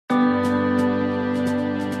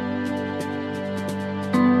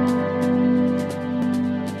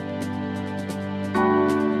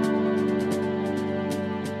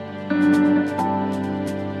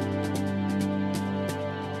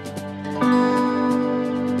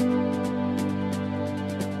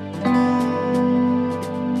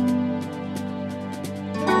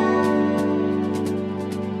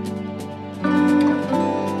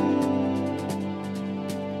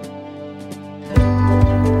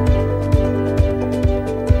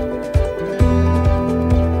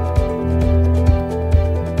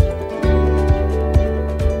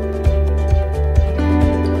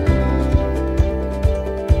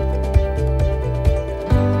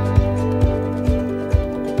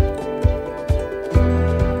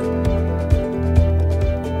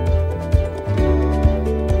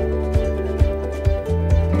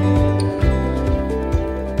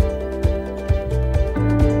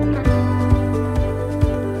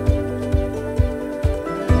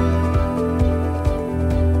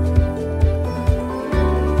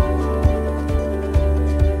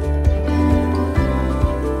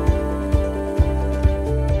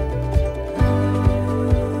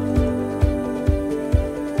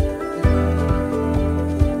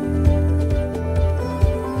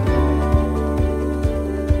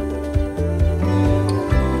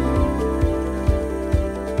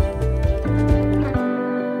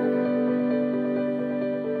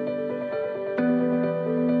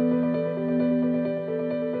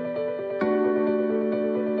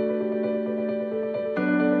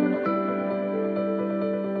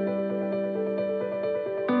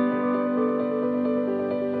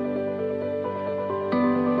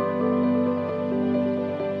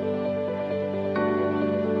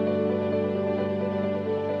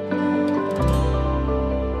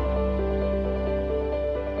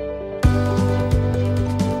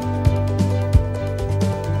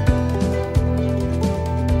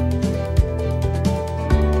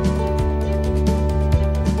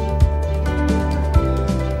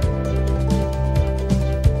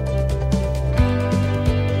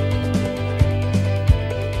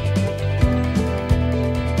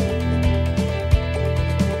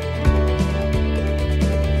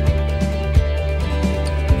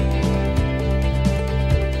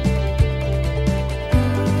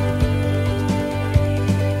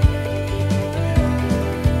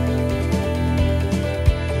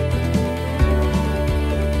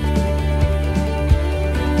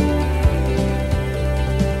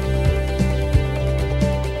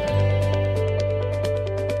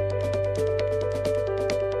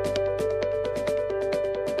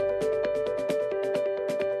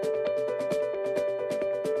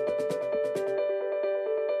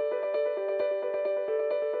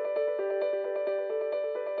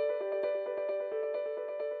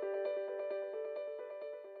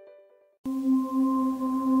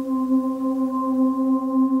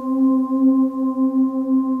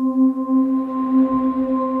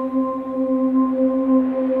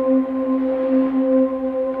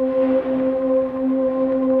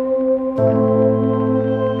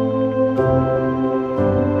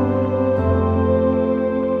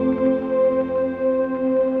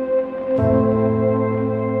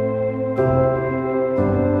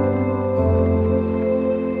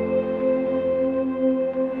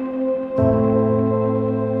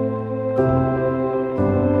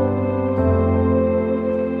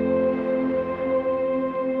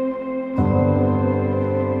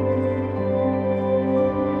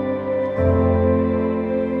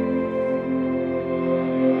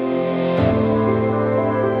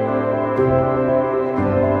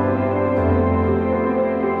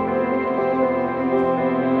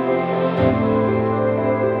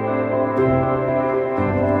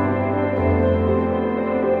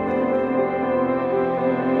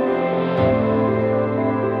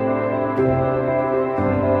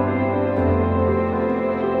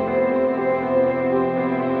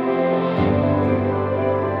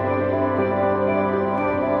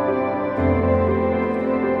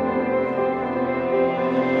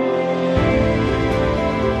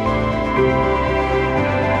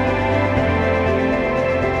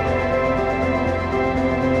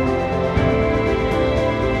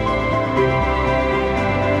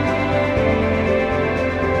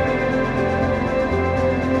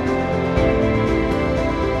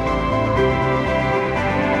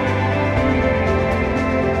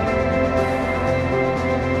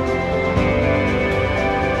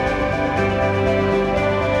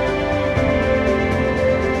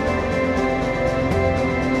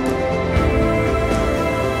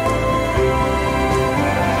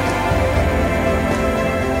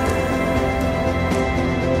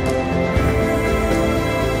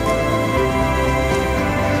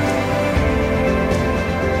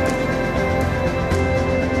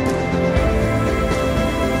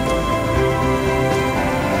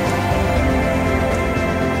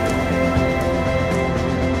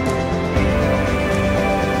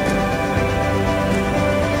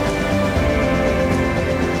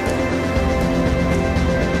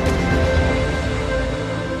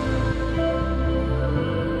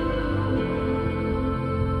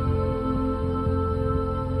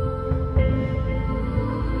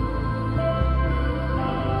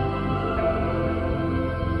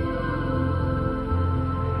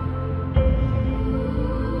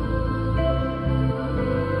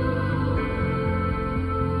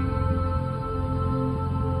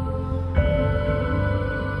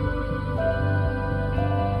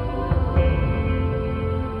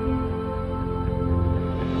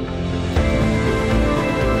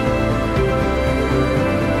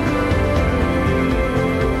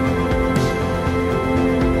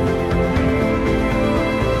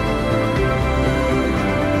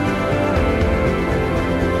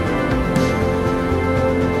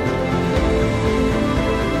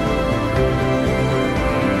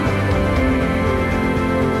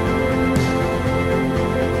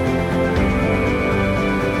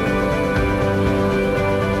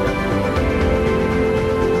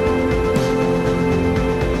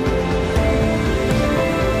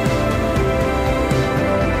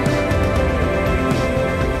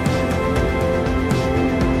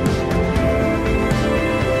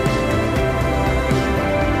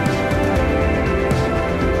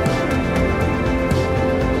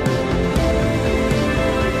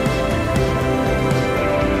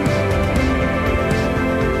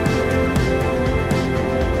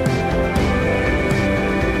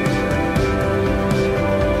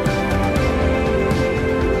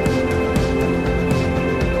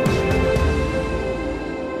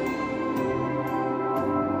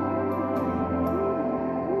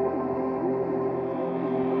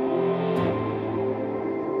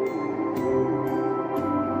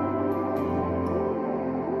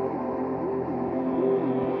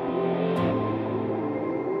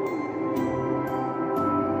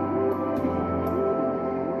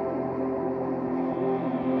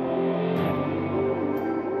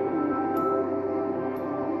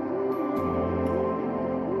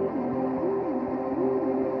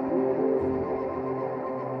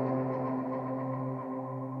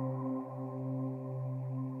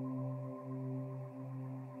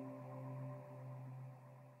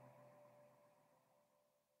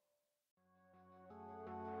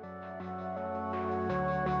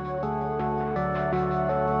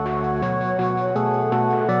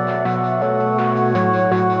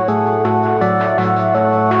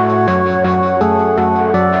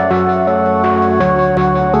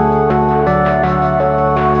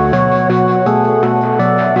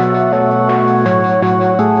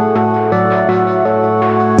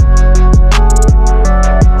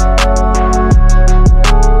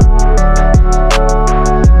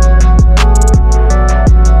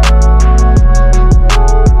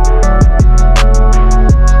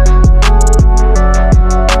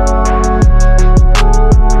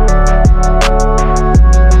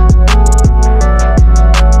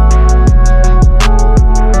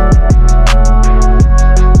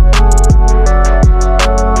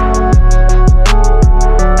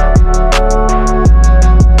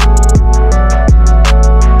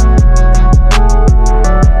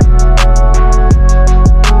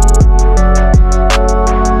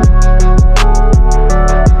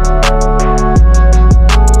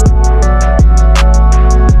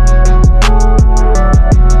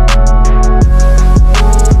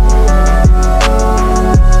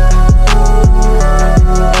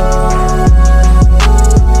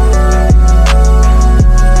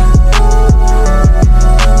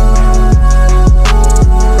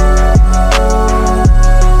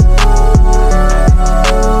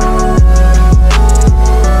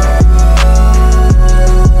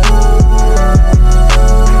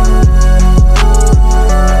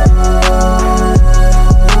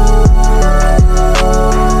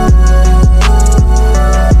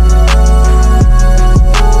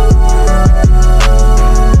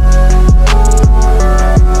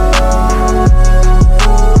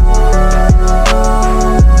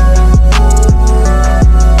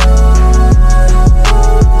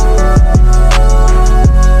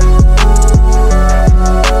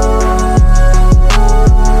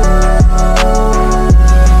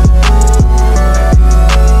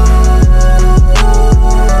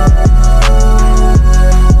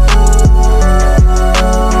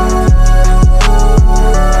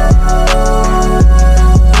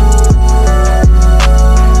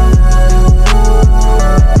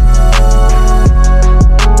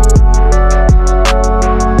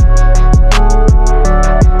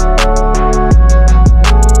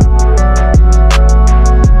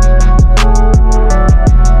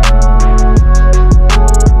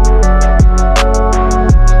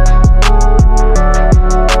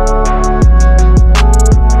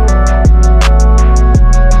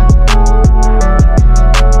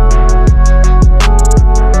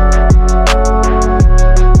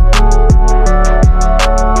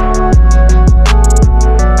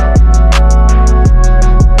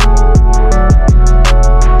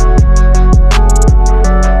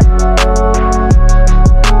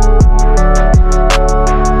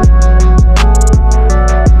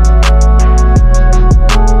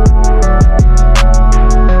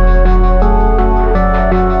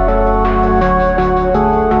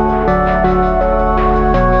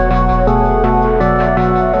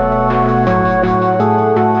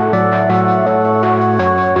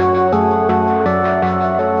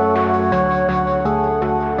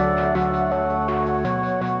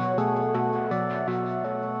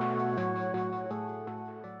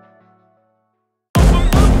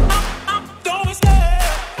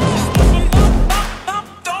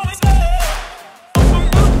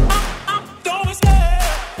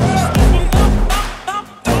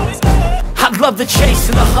the chase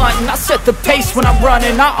and the hunt, and I set the pace when I'm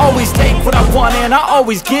running. I always take what I want and I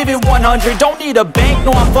always give it 100. Don't need a bank,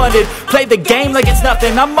 no I'm funded. Play the game like it's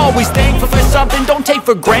nothing. I'm always thankful for something. Don't take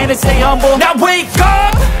for granted, stay humble. Now wake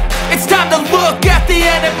up! It's time to look at the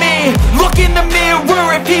enemy. Look in the mirror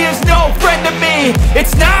if he is no friend to me.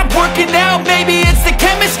 It's not working out, maybe it's the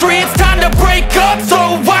chemistry. It's time to break up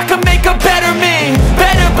so I can make a better me.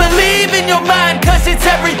 Better believe in your mind, cause it's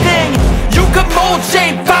everything. You can mold,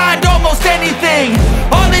 shape, find almost anything.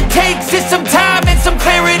 All it takes is some time and some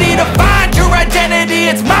clarity to find your identity.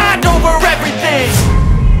 It's mind over everything.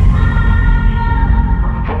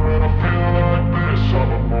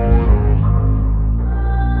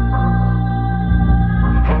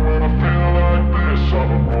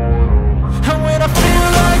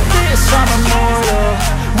 I'm immortal.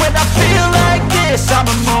 When I feel like this, I'm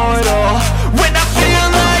immortal. When I feel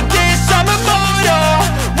like this, I'm immortal.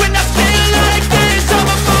 When I feel like this, I'm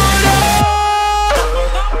immortal.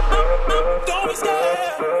 Don't be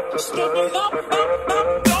scared. Just open up.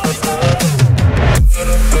 Don't be scared.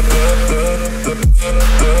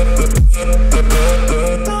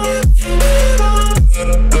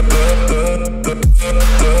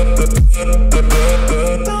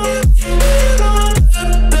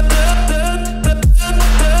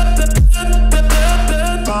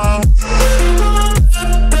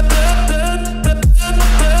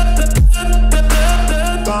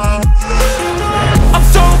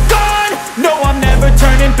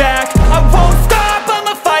 Back. I won't stop,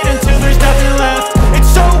 I'ma fight until there's nothing left. It's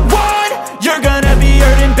so on, you're gonna be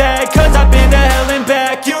hurting bad, cause I've been to hell and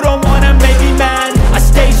back. You don't wanna make me mad, I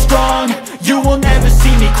stay strong, you will never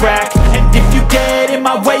see me crack. And if you get in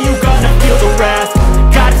my way, you're gonna feel the wrath.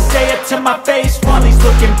 Gotta say it to my face while he's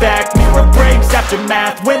looking back. Mirror breaks after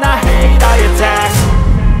math, when I hate I attack.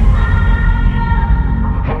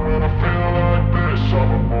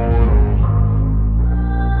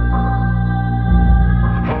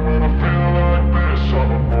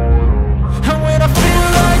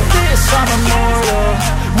 I'm immortal.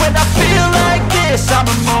 When I feel like this, I'm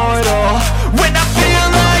immortal. When I feel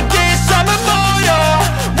like this, I'm immortal.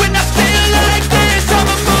 When I feel like this, I'm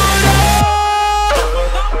immortal.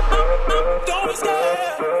 Don't be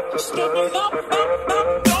scared. Just open up.